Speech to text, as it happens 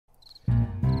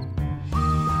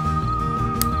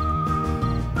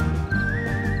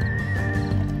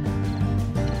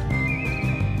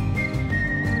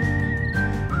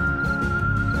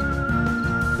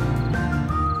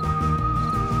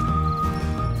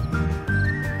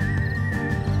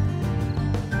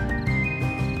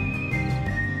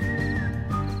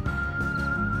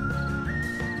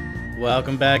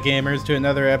Welcome back, gamers, to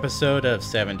another episode of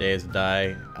 7 Days to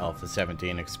Die Alpha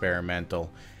 17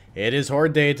 Experimental. It is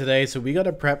Horde Day today, so we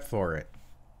gotta prep for it.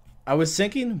 I was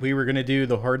thinking we were gonna do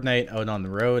the Horde night out on the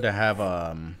road. I have,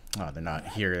 oh, they're not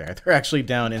here. They're actually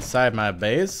down inside my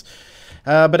base.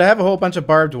 But I have a whole bunch of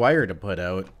barbed wire to put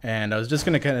out, and I was just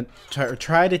gonna kind of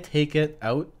try to take it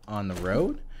out on the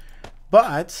road.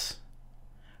 But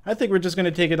I think we're just going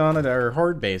to take it on at our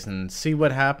Horde base and see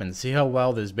what happens. See how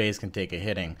well this base can take a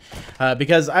hitting.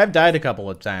 Because I've died a couple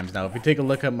of times now. If we take a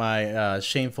look at my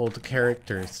shameful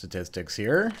character statistics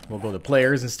here. We'll go to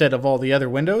players instead of all the other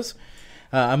windows.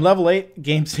 I'm level 8,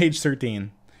 game stage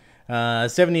 13.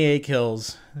 78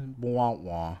 kills. Wah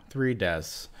wah. 3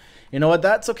 deaths. You know what?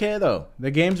 That's okay though. The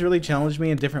game's really challenged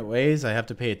me in different ways. I have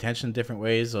to pay attention in different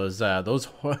ways. Those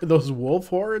wolf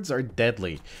hordes are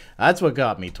deadly. That's what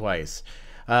got me twice.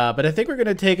 But I think we're going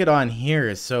to take it on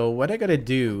here. So what I got to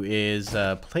do is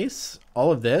place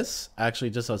all of this actually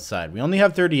just outside. We only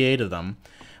have 38 of them.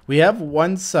 We have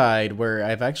one side where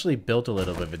I've actually built a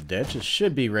little bit of a ditch. It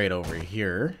should be right over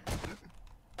here.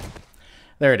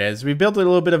 There it is. We built a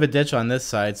little bit of a ditch on this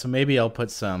side, so maybe I'll put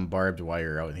some barbed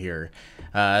wire out here.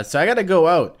 So I got to go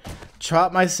out,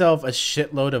 chop myself a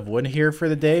shitload of wood here for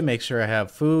the day. Make sure I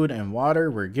have food and water.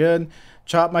 We're good.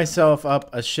 Chop myself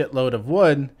up a shitload of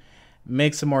wood.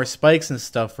 Make some more spikes and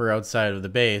stuff for outside of the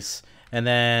base, and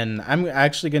then I'm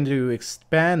actually going to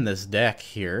expand this deck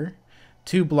here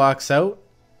 2 blocks out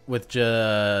with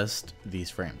just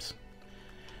these frames.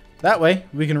 That way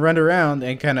we can run around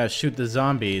and kind of shoot the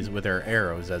zombies with our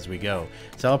arrows as we go.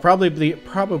 So I'll probably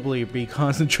be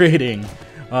concentrating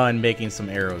on making some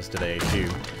arrows today too.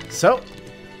 So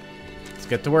let's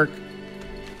get to work.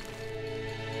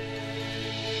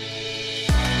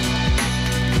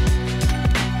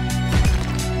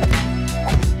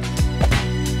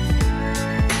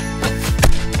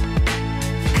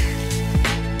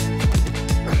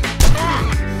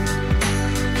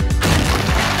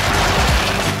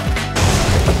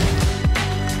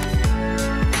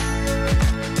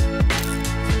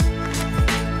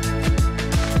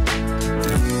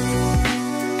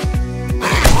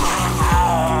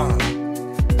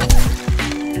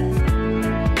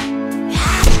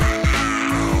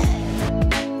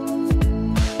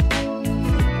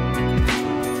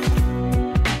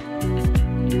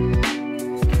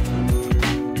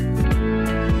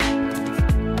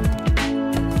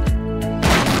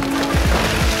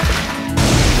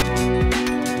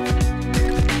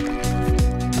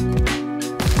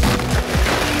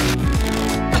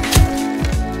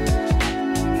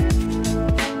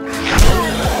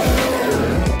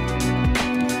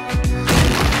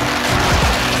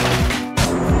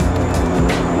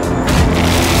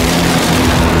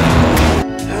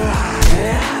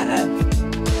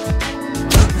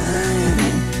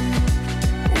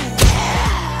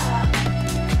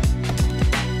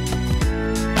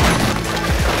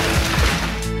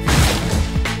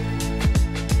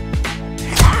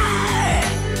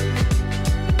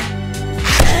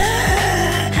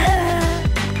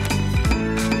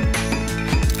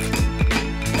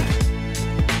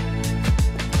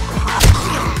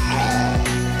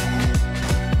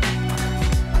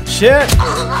 Shit!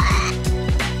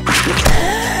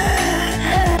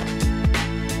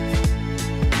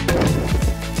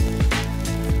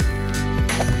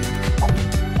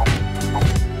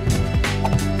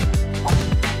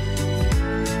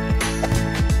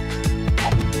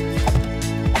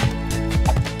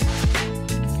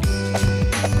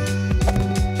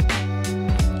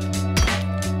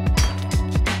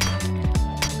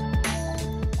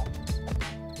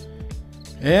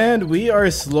 And we are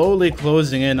slowly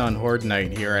closing in on Horde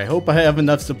Night here. I hope I have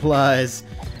enough supplies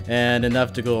and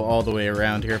enough to go all the way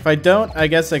around here. If I don't, I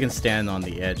guess I can stand on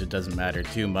the edge. It doesn't matter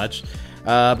too much.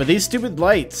 But these stupid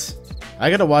lights, I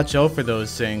gotta watch out for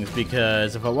those things,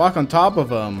 because if I walk on top of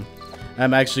them,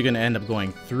 I'm actually gonna end up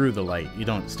going through the light. You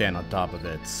don't stand on top of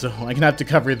it. So I'm gonna have to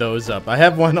cover those up. I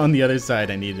have one on the other side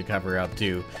I need to cover up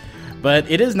too. But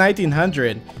it is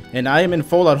 1900 and I am in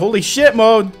full out holy shit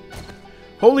mode!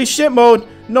 Holy shit mode!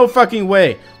 No fucking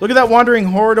way! Look at that wandering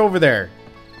horde over there!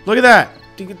 Look at that!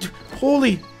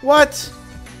 Holy what?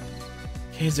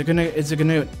 Okay, is it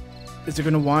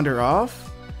gonna wander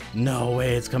off? No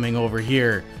way, it's coming over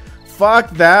here.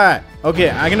 Fuck that! Okay,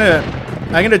 I'm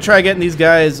gonna try getting these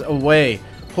guys away.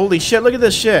 Holy shit! Look at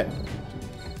this shit!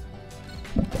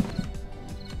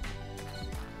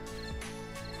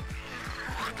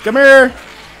 Come here!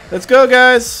 Let's go,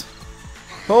 guys!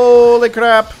 Holy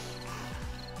crap!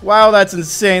 Wow, that's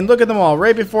insane. Look at them all,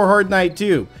 right before Horde Night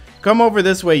 2. Come over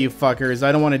this way, you fuckers.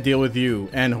 I don't want to deal with you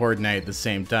and Horde Night at the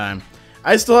same time.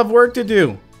 I still have work to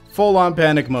do. Full on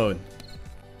panic mode.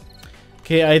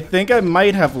 Okay, I think I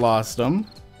might have lost them.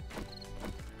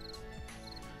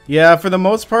 Yeah, for the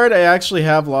most part, I actually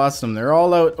have lost them. They're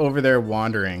all out over there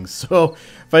wandering. So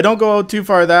if I don't go out too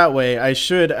far that way, I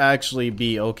should actually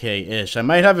be okay-ish. I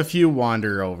might have a few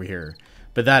wander over here,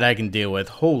 but that I can deal with.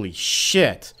 Holy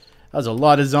shit. That was a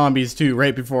lot of zombies too,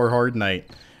 right before Horde Night.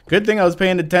 Good thing I was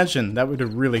paying attention. That would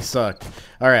have really sucked.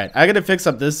 Alright, I gotta fix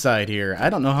up this side here. I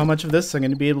don't know how much of this I'm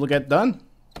gonna be able to get done.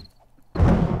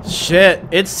 Shit,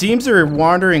 it seems they're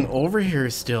wandering over here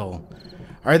still.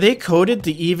 Are they coded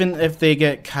to, even if they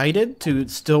get kited, to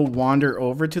still wander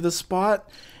over to the spot?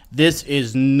 This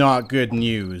is not good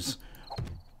news.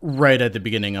 Right at the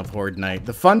beginning of Horde Night.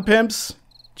 The fun pimps?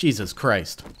 Jesus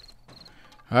Christ.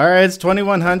 Alright, it's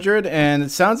 2100, and it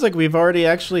sounds like we've already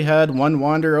actually had one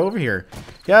wander over here.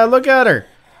 Yeah, look at her.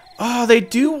 Oh, they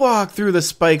do walk through the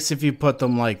spikes if you put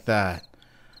them like that.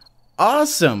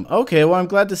 Awesome. Okay, well, I'm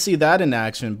glad to see that in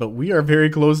action, but we are very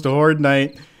close to Horde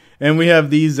Night, and we have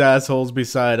these assholes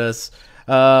beside us.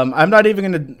 I'm not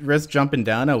even going to risk jumping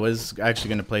down. I was actually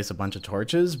going to place a bunch of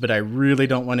torches, but I really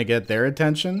don't want to get their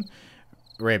attention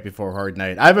right before Horde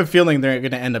Night. I have a feeling they're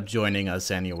going to end up joining us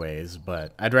anyways,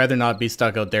 but I'd rather not be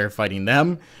stuck out there fighting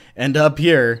them and up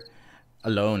here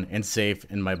alone and safe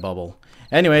in my bubble.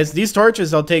 Anyways, these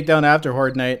torches I'll take down after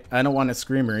Horde Night. I don't want a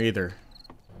screamer either.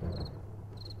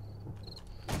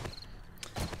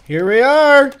 Here we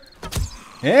are!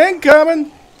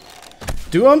 Incoming!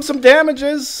 Do them some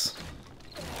damages!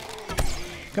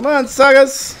 Come on,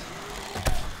 Sagas!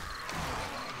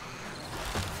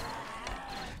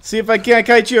 See if I can't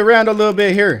kite you around a little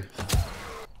bit here.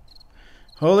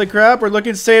 Holy crap, we're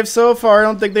looking safe so far. I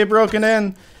don't think they've broken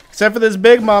in. Except for this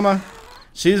big mama.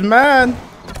 She's mad.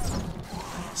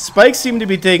 Spikes seem to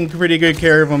be taking pretty good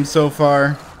care of them so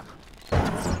far.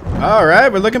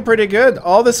 Alright, we're looking pretty good.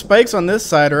 All the spikes on this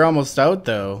side are almost out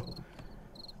though.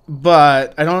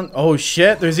 But I don't... Oh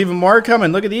shit, there's even more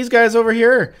coming. Look at these guys over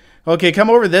here. Okay, come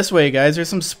over this way, guys. There's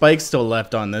some spikes still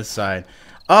left on this side.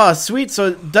 Ah, sweet. So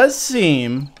it does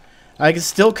seem I can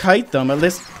still kite them, at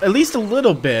least a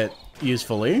little bit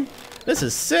usefully. This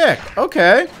is sick.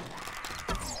 Okay.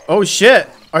 Oh shit.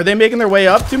 Are they making their way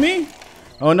up to me?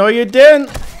 Oh no, you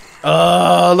didn't.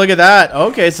 Oh, look at that.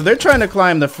 Okay, so they're trying to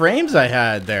climb the frames I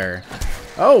had there.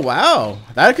 Oh wow.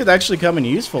 That could actually come in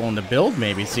useful in the build,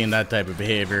 maybe, seeing that type of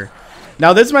behavior.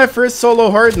 Now, this is my first solo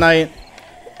Horde Night.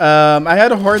 I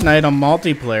had a Horde Night on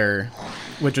multiplayer,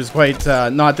 which was quite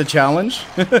not the challenge.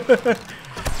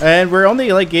 And we're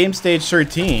only like game stage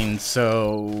 13,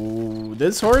 so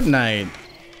this Horde Night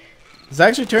is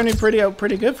actually turning out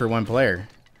pretty good for one player.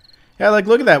 Yeah, like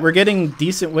look at that. We're getting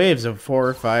decent waves of 4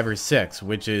 or 5 or 6,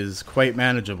 which is quite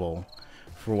manageable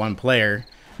for one player.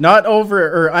 Not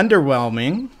over or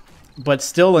underwhelming, but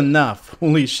still enough.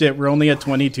 Holy shit, we're only at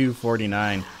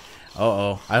 2249.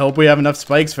 Uh-oh. I hope we have enough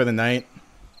spikes for the night.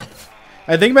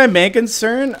 I think my main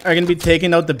concern are going to be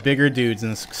taking out the bigger dudes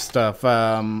and stuff.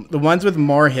 The ones with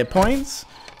more hit points,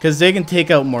 because they can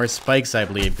take out more spikes, I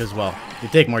believe, because, well, they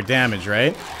take more damage,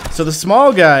 right? So the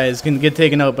small guys can get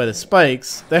taken out by the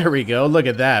spikes. There we go. Look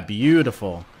at that.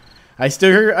 Beautiful. I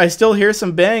still hear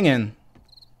some banging.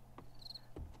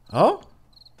 Oh?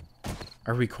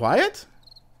 Are we quiet?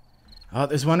 Oh,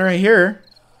 there's one right here.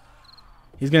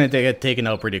 He's going to get taken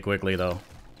out pretty quickly, though.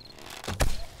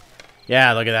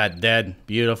 Yeah, look at that. Dead.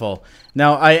 Beautiful.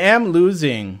 Now, I am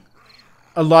losing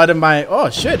a lot of my... Oh,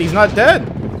 shit. He's not dead.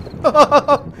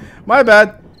 My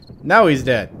bad. Now he's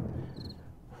dead.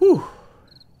 Whew.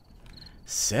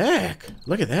 Sick.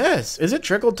 Look at this. Is it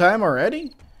trickle time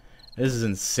already? This is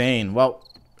insane. Well,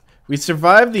 we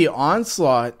survived the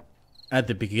onslaught at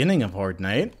the beginning of Horde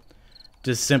Night.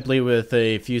 Just simply with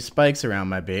a few spikes around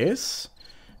my base.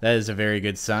 That is a very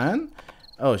good sign.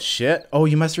 Oh, shit. Oh,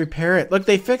 you must repair it. Look,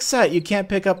 they fixed that. You can't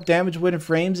pick up damaged wooden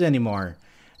frames anymore.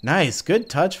 Nice. Good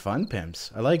touch, fun pimps.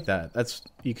 I like that.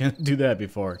 You couldn't do that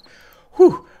before.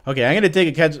 Whew. Okay, I'm going to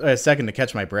take a second to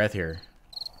catch my breath here.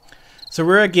 So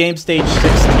we're at game stage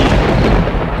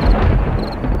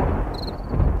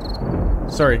 16.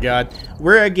 Sorry, God.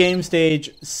 We're at game stage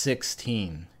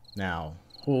 16 now.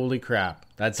 Holy crap.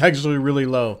 That's actually really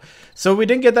low. So we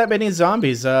didn't get that many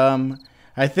zombies.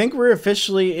 I think we're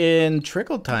officially in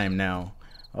trickle time now.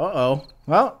 Uh-oh.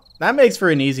 Well, that makes for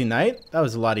an easy night. That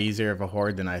was a lot easier of a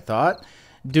horde than I thought.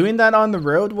 Doing that on the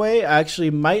roadway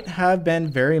actually might have been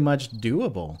very much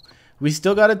doable. We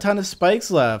still got a ton of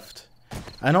spikes left.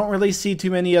 I don't really see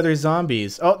too many other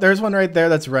zombies. Oh, there's one right there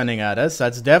that's running at us.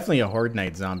 That's definitely a Horde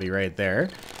Night zombie right there.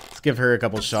 Let's give her a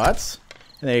couple shots.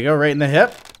 And there you go, right in the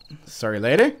hip. Sorry,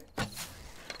 lady.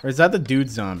 Or is that the dude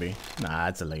zombie? Nah,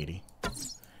 it's a lady.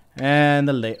 And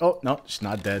the lady. Oh, no, she's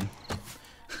not dead.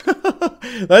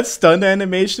 That stun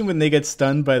animation when they get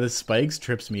stunned by the spikes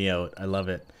trips me out. I love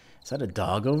it. Is that a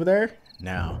dog over there?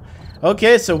 No.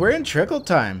 Okay, so we're in trickle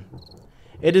time.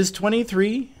 It is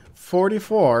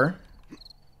 23:44.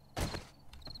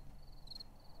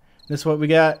 This is what we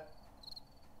got.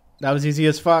 That was easy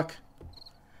as fuck.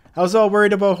 I was all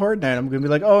worried about Horde Night. I'm going to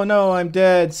be like, oh no, I'm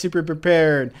dead. Super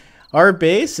prepared. Our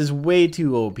base is way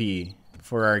too OP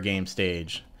for our game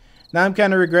stage. Now I'm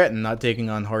kind of regretting not taking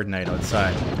on Horde Night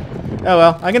outside. Oh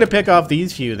well, I'm going to pick off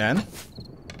these few then.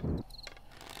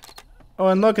 Oh,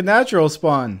 and look, a natural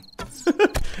spawn.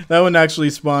 That one actually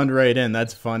spawned right in.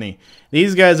 That's funny.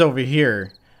 These guys over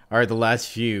here are the last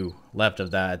few left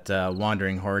of that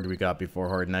Wandering Horde we got before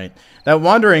Horde Night. That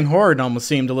Wandering Horde almost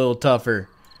seemed a little tougher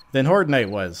than Horde Night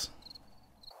was.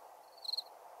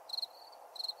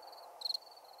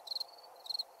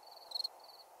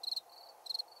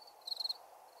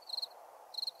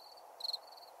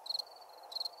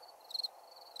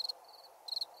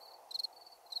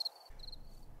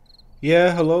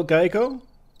 Yeah, hello, Geico?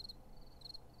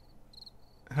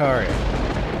 How are you?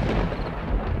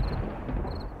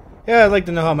 Yeah, I'd like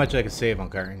to know how much I could save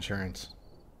on car insurance.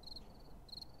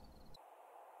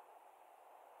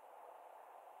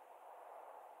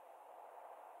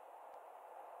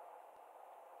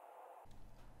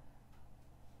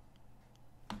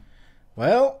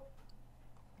 Well,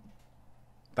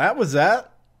 that was that.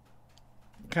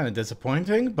 Kind of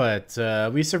disappointing, but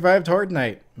we survived Horde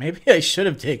Night. Maybe I should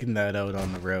have taken that out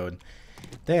on the road.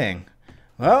 Dang.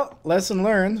 Well, lesson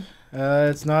learned.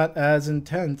 It's not as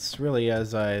intense, really,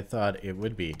 as I thought it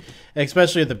would be.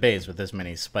 Especially at the base with this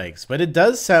many spikes. But it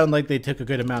does sound like they took a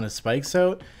good amount of spikes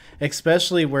out.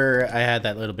 Especially where I had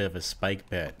that little bit of a spike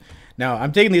pit. Now,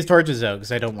 I'm taking these torches out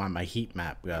because I don't want my heat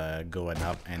map going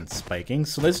up and spiking.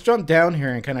 So let's jump down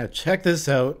here and kind of check this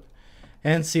out.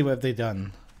 And see what they've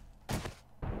done.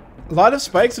 A lot of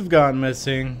spikes have gone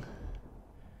missing.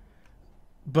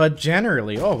 But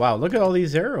generally, oh wow, look at all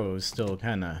these arrows still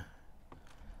kind of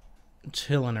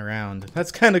chilling around.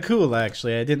 That's kind of cool,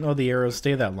 actually. I didn't know the arrows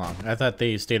stay that long. I thought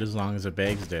they stayed as long as the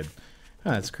bags did.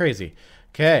 Oh, that's crazy.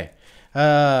 Okay.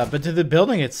 But to the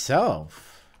building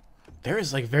itself, there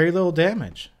is like very little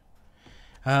damage.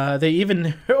 They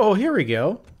even... Oh, here we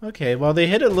go. Okay, well, they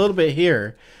hit a little bit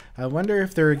here. I wonder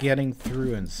if they're getting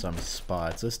through in some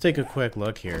spots. Let's take a quick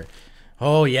look here.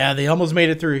 Oh, yeah, they almost made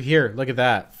it through here. Look at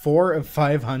that. 4 of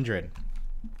 500.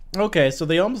 Okay, so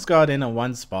they almost got in on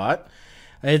one spot.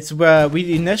 It's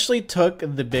we initially took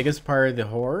the biggest part of the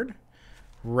Horde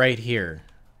right here.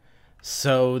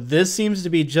 So this seems to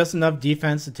be just enough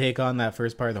defense to take on that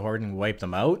first part of the Horde and wipe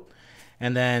them out.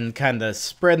 And then kind of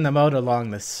spreading them out along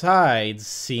the sides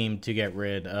seemed to get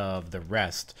rid of the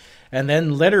rest. And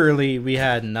then literally we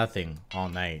had nothing all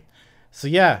night. So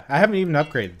yeah, I haven't even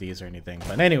upgraded these or anything.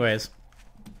 But anyways,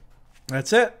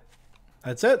 that's it.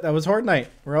 That's it. That was Horde Night.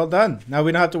 We're all done. Now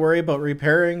we don't have to worry about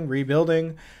repairing,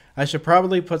 rebuilding. I should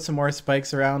probably put some more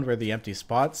spikes around where the empty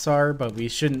spots are, but we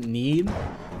shouldn't need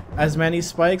as many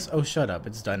spikes. Oh, shut up.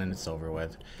 It's done and it's over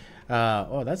with.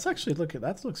 Oh, that's actually, look at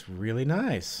that. Looks really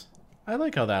nice. I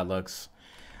like how that looks.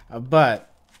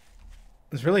 But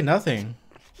there's really nothing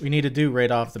we need to do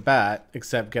right off the bat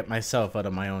except get myself out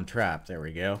of my own trap. There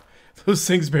we go. Those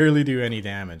things barely do any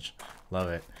damage. Love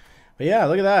it. But yeah,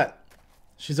 look at that.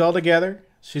 She's all together.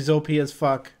 She's OP as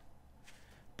fuck.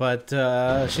 But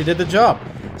she did the job.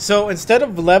 So instead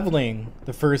of leveling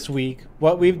the first week,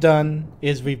 what we've done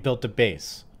is we've built a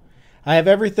base. I have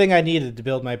everything I needed to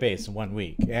build my base in 1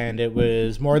 week. And it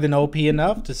was more than OP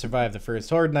enough to survive the first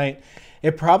Horde Night.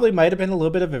 It probably might have been a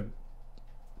little bit of a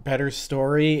better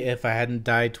story if I hadn't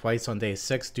died twice on day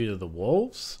 6 due to the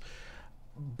wolves.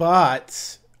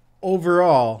 But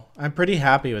overall, I'm pretty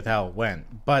happy with how it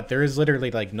went. But there is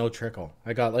literally like no trickle.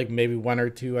 I got like maybe 1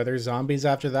 or 2 other zombies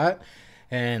after that.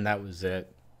 And that was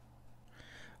it.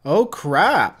 Oh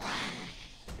crap.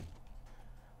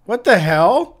 What the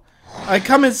hell? I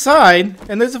come inside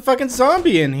and there's a fucking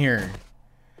zombie in here.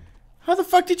 How the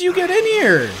fuck did you get in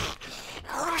here?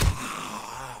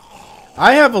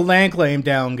 I have a land claim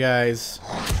down, guys.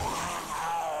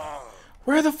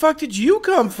 Where the fuck did you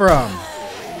come from?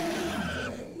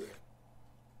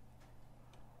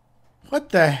 What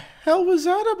the hell was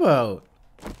that about?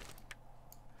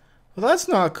 Well, that's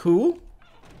not cool.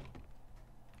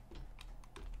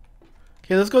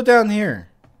 Okay, let's go down here.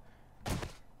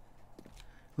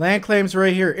 Land claims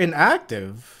right here.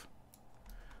 Inactive?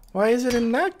 Why is it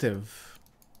inactive?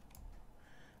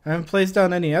 I haven't placed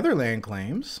down any other land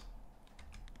claims.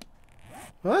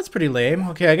 Well, that's pretty lame.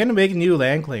 Okay, I'm gonna make a new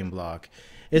land claim block.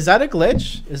 Is that a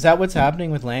glitch? Is that what's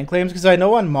happening with land claims? Because I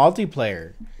know on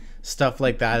multiplayer, stuff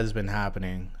like that has been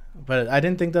happening. but I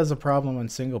didn't think that was a problem on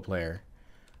single player.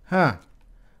 Huh.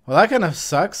 Well, that kind of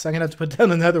sucks. I'm going to have to put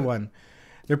down another one.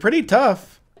 They're pretty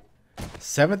tough.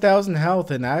 7,000 health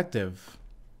and active.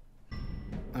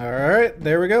 Alright,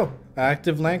 there we go.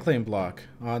 Active land claim block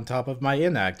on top of my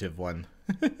inactive one.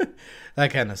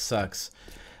 That kind of sucks.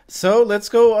 So let's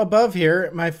go above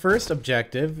here. My first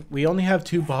objective, we only have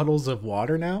 2 bottles of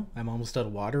water now. I'm almost out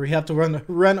of water. We have to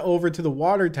run over to the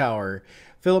water tower,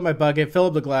 fill up my bucket, fill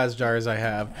up the glass jars I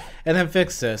have, and then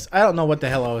fix this. I don't know what the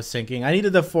hell I was thinking. I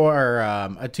needed a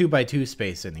 2x2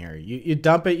 space in here. You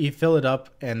dump it, you fill it up,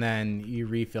 and then you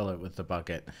refill it with the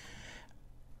bucket.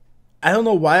 I don't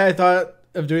know why I thought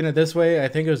of doing it this way. I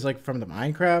think it was like from the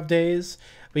Minecraft days.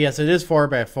 But yes, it is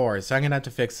 4x4, so I'm gonna have to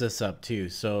fix this up too.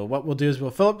 So what we'll do is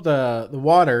we'll fill up the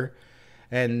water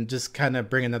and just kind of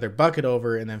bring another bucket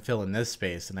over and then fill in this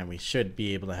space, and then we should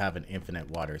be able to have an infinite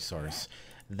water source.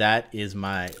 That is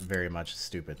my very much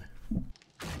stupid.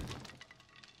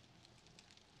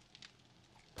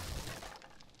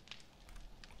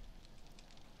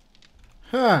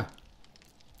 Huh.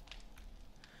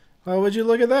 Well, would you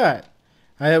look at that?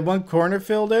 I had 1 corner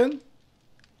filled in.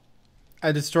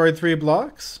 I destroyed 3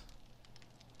 blocks.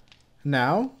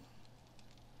 Now,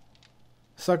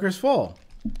 sucker's full.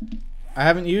 I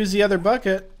haven't used the other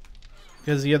bucket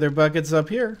because the other bucket's up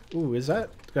here. Ooh, is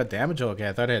that got damage? Okay,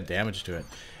 I thought I had damage to it.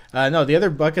 No, the other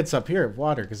bucket's up here of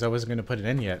water because I wasn't going to put it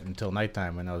in yet until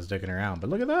nighttime when I was digging around. But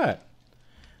look at that.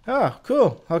 Oh,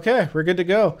 cool. Okay, we're good to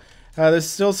go. There's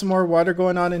still some more water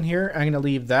going on in here. I'm going to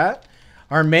leave that.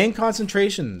 Our main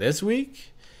concentration this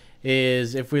week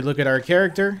is, if we look at our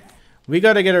character, we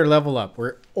got to get our level up.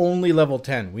 We're only level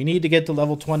 10. We need to get to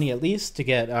level 20 at least to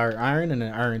get our iron and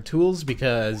iron tools,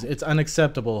 because it's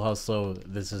unacceptable how slow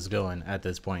this is going at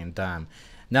this point in time.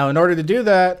 Now, in order to do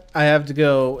that, I have to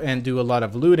go and do a lot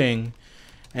of looting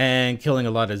and killing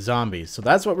a lot of zombies. So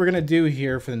that's what we're going to do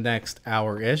here for the next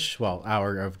hour-ish. Well,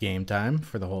 hour of game time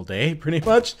for the whole day, pretty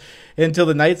much, until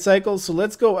the night cycle. So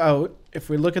let's go out. If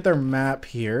we look at our map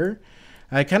here,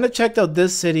 I kind of checked out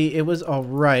this city. It was all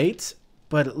right,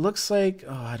 but it looks like,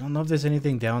 oh, I don't know if there's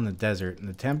anything down in the desert, and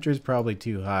the temperature is probably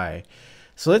too high.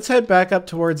 So let's head back up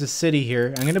towards the city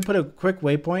here. I'm going to put a quick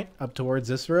waypoint up towards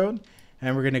this road,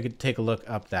 and we're going to take a look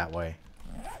up that way.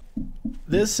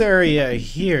 This area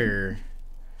here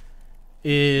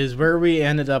is where we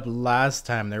ended up last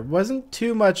time. There wasn't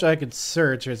too much I could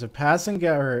search. There's a passing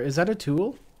gas, or is that a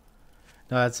tool?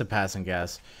 No, that's a passing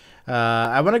gas.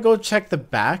 I want to go check the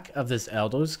back of this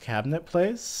Aldo's cabinet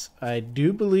place. I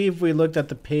do believe we looked at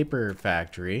the paper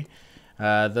factory.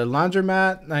 The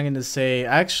laundromat, I'm going to say,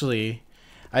 actually,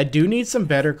 I do need some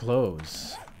better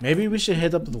clothes. Maybe we should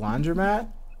hit up the laundromat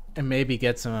and maybe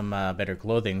get some better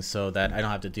clothing so that I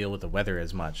don't have to deal with the weather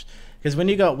as much. Because when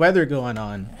you got weather going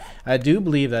on, I do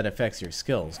believe that affects your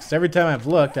skills. Because every time I've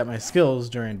looked at my skills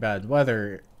during bad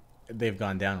weather, they've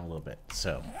gone down a little bit.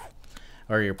 So,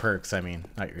 or your perks, I mean.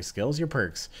 Not your skills, your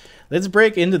perks. Let's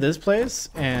break into this place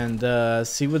and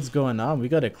see what's going on. We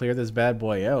got to clear this bad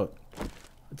boy out.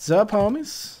 What's up,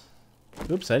 homies?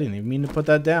 Oops, I didn't even mean to put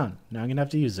that down. Now I'm going to have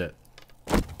to use it.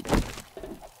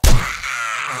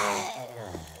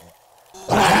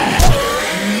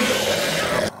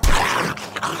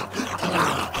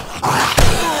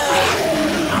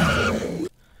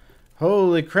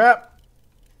 Holy crap.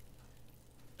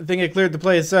 I think I cleared the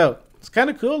place out. It's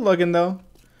kind of cool looking though.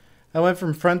 I went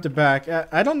from front to back.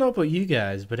 I don't know about you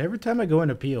guys, but every time I go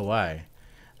into POI,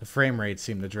 the frame rates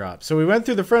seem to drop. So we went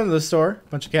through the front of the store,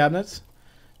 bunch of cabinets,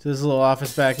 to this little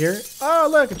office back here. Oh,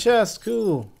 look, a chest.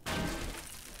 Cool.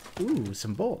 Ooh,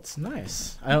 some bolts.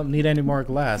 Nice. I don't need any more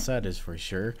glass, that is for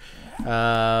sure.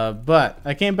 But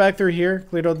I came back through here,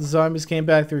 cleared out the zombies, came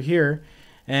back through here.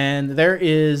 And there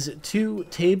is 2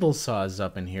 table saws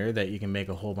up in here that you can make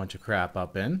a whole bunch of crap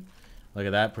up in. Look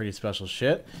at that, pretty special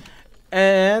shit.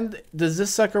 And does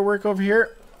this sucker work over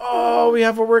here? Oh, we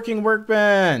have a working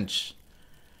workbench.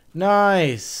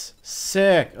 Nice.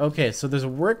 Sick. Okay, so there's a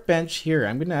workbench here.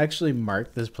 I'm going to actually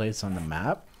mark this place on the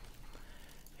map.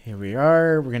 Here we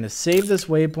are. We're going to save this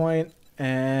waypoint.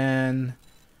 And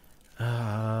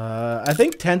I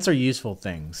think tents are useful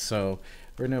things. So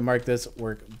we're going to mark this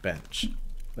workbench.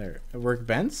 There,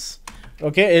 workbench.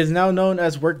 Okay, it is now known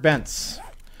as workbench.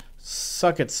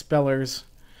 Suck it, spellers.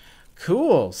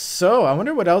 Cool. So I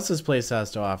wonder what else this place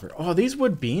has to offer. Oh, these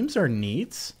wood beams are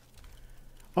neat.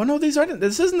 Oh no, these aren't.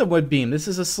 This isn't a wood beam. This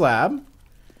is a slab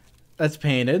that's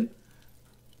painted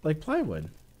like plywood.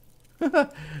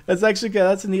 That's actually good.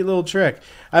 That's a neat little trick.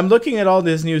 I'm looking at all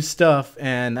this new stuff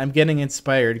and I'm getting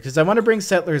inspired because I want to bring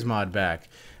Settlers mod back.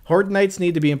 Horde Knights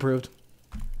need to be improved.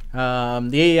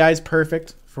 The AI is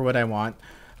perfect for what I want.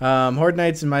 Horde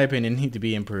Knights, in my opinion, need to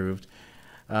be improved.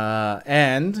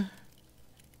 And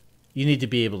you need to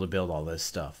be able to build all this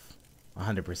stuff.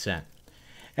 100%.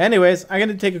 Anyways, I'm going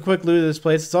to take a quick loot of this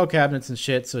place. It's all cabinets and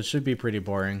shit, so it should be pretty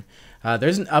boring.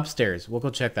 There's an upstairs. We'll go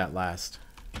check that last.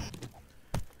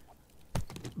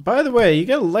 By the way, you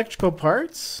get electrical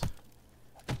parts?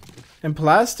 And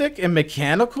plastic and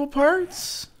mechanical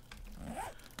parts?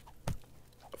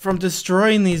 From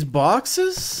destroying these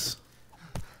boxes?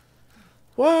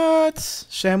 What?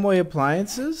 Shamway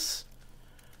appliances?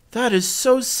 That is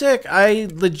so sick. I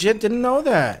legit didn't know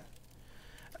that.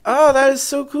 Oh, that is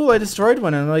so cool. I destroyed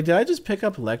one and I'm like, did I just pick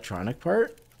up electronic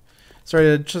part?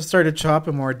 Started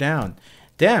chopping more down.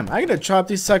 Damn, I'm gonna chop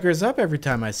these suckers up every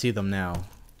time I see them now.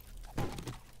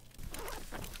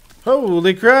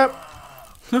 Holy crap.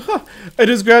 I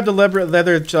just grabbed a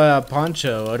leather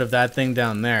poncho out of that thing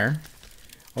down there.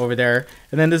 Over there.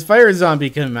 And then this fire zombie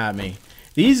came at me.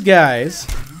 These guys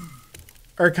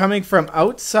are coming from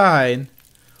outside,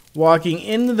 walking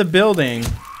into the building,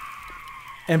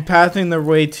 and pathing their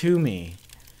way to me.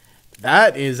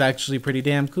 That is actually pretty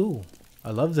damn cool.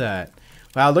 I love that.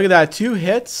 Wow, look at that. 2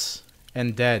 hits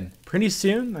and dead. Pretty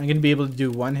soon, I'm going to be able to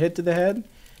do 1 hit to the head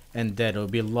and dead. It'll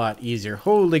be a lot easier.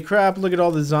 Holy crap, look at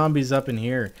all the zombies up in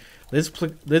here. Let's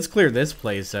clear this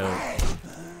place out.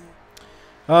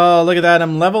 Oh, look at that.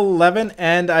 I'm level 11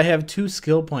 and I have 2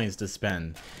 skill points to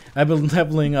spend. I've been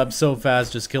leveling up so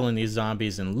fast just killing these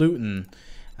zombies and looting.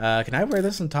 Can I wear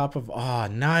this on top of... Oh,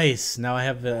 nice. Now I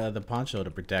have the poncho to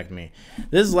protect me.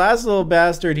 This last little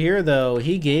bastard here, though,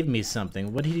 he gave me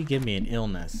something. What did he give me? An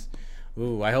illness.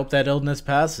 Ooh, I hope that illness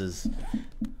passes.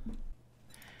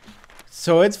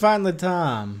 So it's finally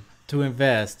time to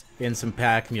invest in some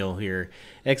pack mule here.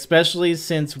 Especially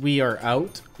since we are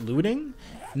out looting.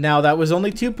 Now, that was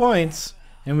only 2 points.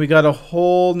 And we got a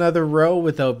whole nother row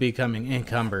without becoming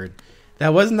encumbered.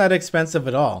 That wasn't that expensive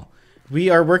at all. We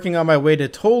are working on my way to...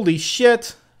 Holy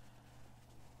shit!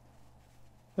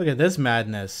 Look at this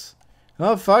madness.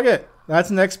 Oh, fuck it. That's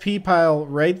an XP pile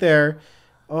right there.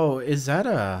 Oh, is that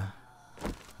a...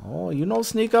 Oh, you don't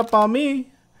sneak up on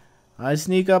me. I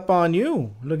sneak up on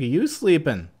you. Look at you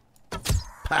sleeping.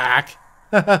 Pack.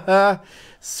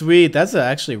 Sweet. That's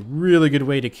actually a really good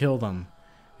way to kill them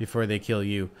before they kill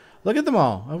you. Look at them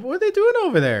all. What are they doing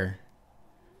over there?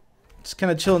 Just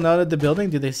kind of chilling out at the building.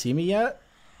 Do they see me yet?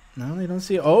 No, they don't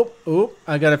see. Oh,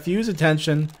 I got a fuse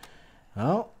attention.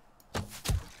 Oh,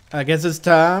 I guess it's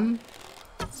time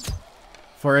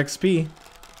for XP.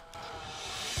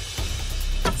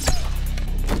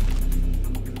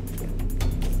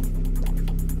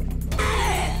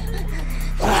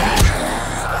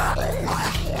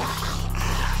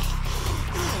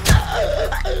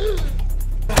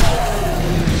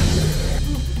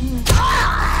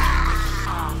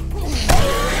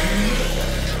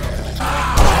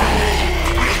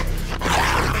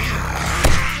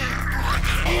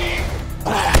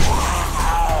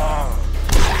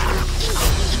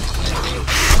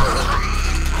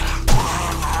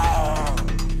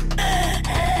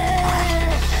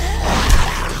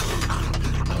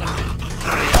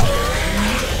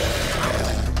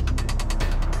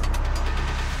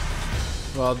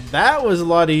 Well, that was a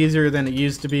lot easier than it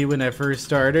used to be when I first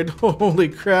started. Holy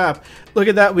crap. Look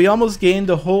at that. We almost gained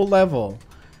a whole level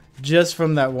just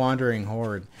from that wandering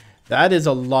horde. That is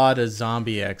a lot of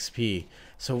zombie XP.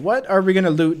 So what are we going to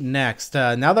loot next?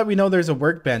 Now that we know there's a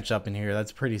workbench up in here,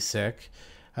 that's pretty sick.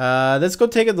 Let's go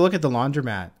take a look at the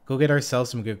laundromat. Go get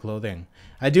ourselves some good clothing.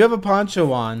 I do have a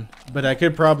poncho on, but I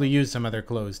could probably use some other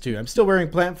clothes too. I'm still wearing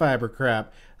plant fiber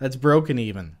crap. That's broken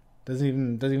even. Doesn't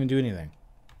even do anything.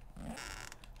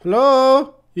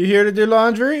 Hello? You here to do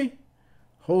laundry?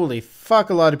 Holy fuck,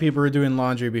 a lot of people were doing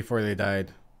laundry before they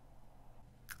died.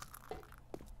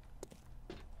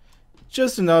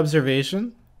 Just an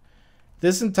observation.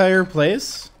 This entire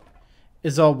place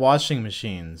is all washing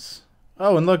machines.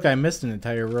 Oh, and look, I missed an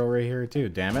entire row right here too,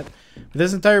 damn it. But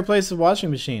this entire place is washing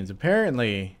machines.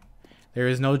 Apparently, there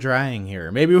is no drying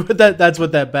here. Maybe that's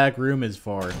what that back room is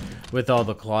for, with all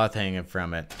the cloth hanging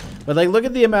from it. But like, look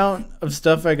at the amount of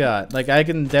stuff I got. Like, I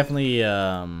can definitely,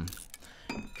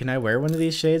 can I wear one of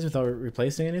these shades without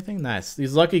replacing anything? Nice.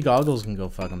 These lucky goggles can go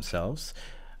fuck themselves.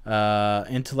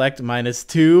 Intellect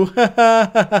 -2.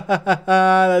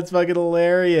 That's fucking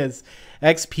hilarious.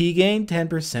 XP gain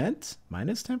 10%?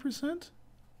 Minus 10%?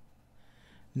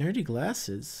 Nerdy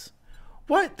glasses.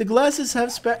 What? The glasses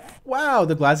have spec. Wow,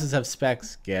 the glasses have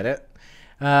specs. Get it?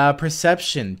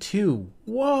 Perception 2.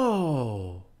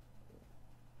 Whoa.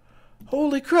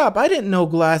 Holy crap, I didn't know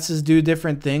glasses do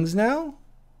different things now.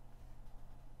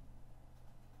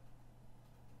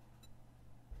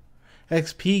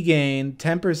 XP gain,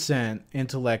 10%,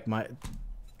 intellect.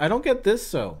 I don't get this,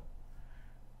 so.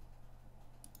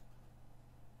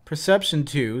 Perception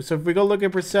 2. So if we go look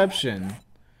at perception.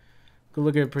 Go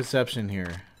look at perception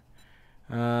here.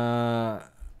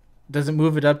 Does it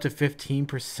move it up to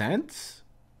 15%?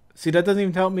 See, that doesn't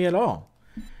even help me at all.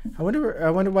 I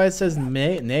wonder why it says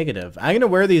negative. I'm gonna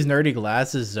wear these nerdy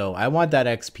glasses though. I want that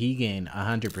XP gain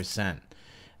 100%.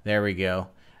 There we go.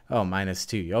 Oh,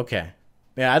 -2. Okay.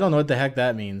 Yeah, I don't know what the heck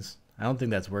that means. I don't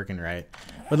think that's working right.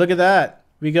 But look at that.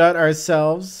 We got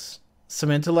ourselves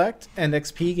some intellect and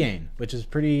XP gain, which is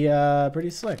pretty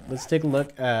slick. Let's take a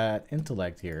look at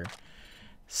intellect here.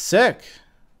 Sick.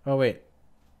 Oh wait.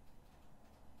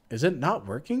 Is it not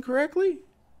working correctly?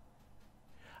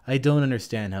 I don't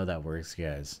understand how that works,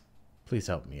 guys. Please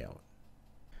help me out.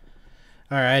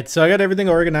 Alright, so I got everything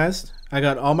organized. I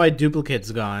got all my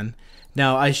duplicates gone.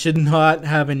 Now, I should not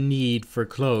have a need for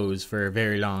clothes for a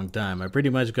very long time. I pretty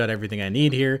much got everything I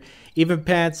need here. Even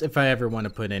pants, if I ever want to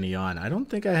put any on. I don't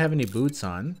think I have any boots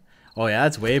on. Oh yeah,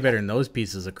 that's way better than those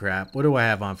pieces of crap. What do I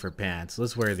have on for pants?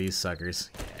 Let's wear these suckers.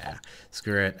 Yeah,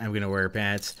 screw it. I'm going to wear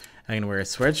pants. I'm going to wear a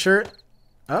sweatshirt.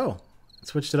 Oh,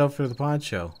 switched it out for the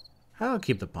poncho. I'll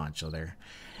keep the poncho there.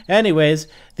 Anyways,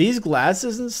 these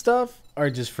glasses and stuff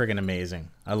are just friggin' amazing.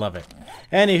 I love it.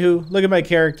 Anywho, look at my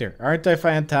character. Aren't I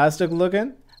fantastic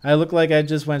looking? I look like I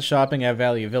just went shopping at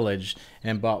Value Village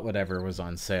and bought whatever was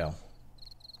on sale.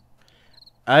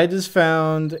 I just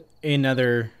found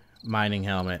another mining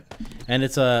helmet, and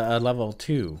it's a level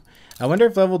 2. I wonder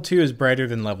if level 2 is brighter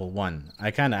than level 1. I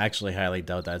kind of actually highly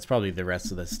doubt that. It's probably the rest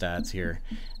of the stats here.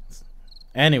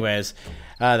 Anyways,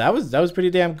 that was pretty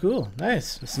damn cool.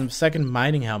 Nice. Some second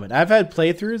mining helmet. I've had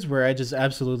playthroughs where I just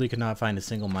absolutely could not find a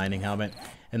single mining helmet,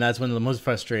 and that's one of the most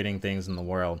frustrating things in the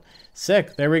world.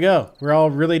 Sick. There we go. We're all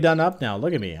really done up now.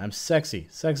 Look at me. I'm sexy.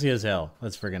 Sexy as hell.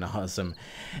 That's friggin' awesome.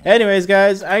 Anyways,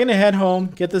 guys, I'm gonna head home,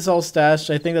 get this all stashed.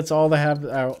 I think that's all I have,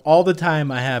 all the time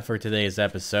I have for today's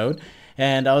episode,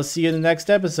 and I'll see you in the next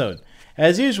episode.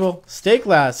 As usual, stay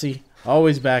classy.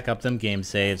 Always back up them game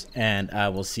saves, and I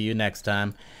will see you next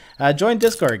time. Join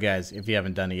Discord, guys, if you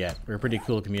haven't done it yet. We're a pretty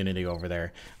cool community over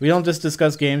there. We don't just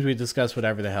discuss games, we discuss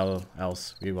whatever the hell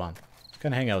else we want.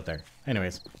 Kind of hang out there.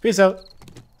 Anyways, peace out.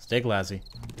 Stay classy.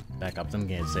 Back up them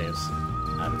game saves.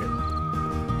 Have a good one.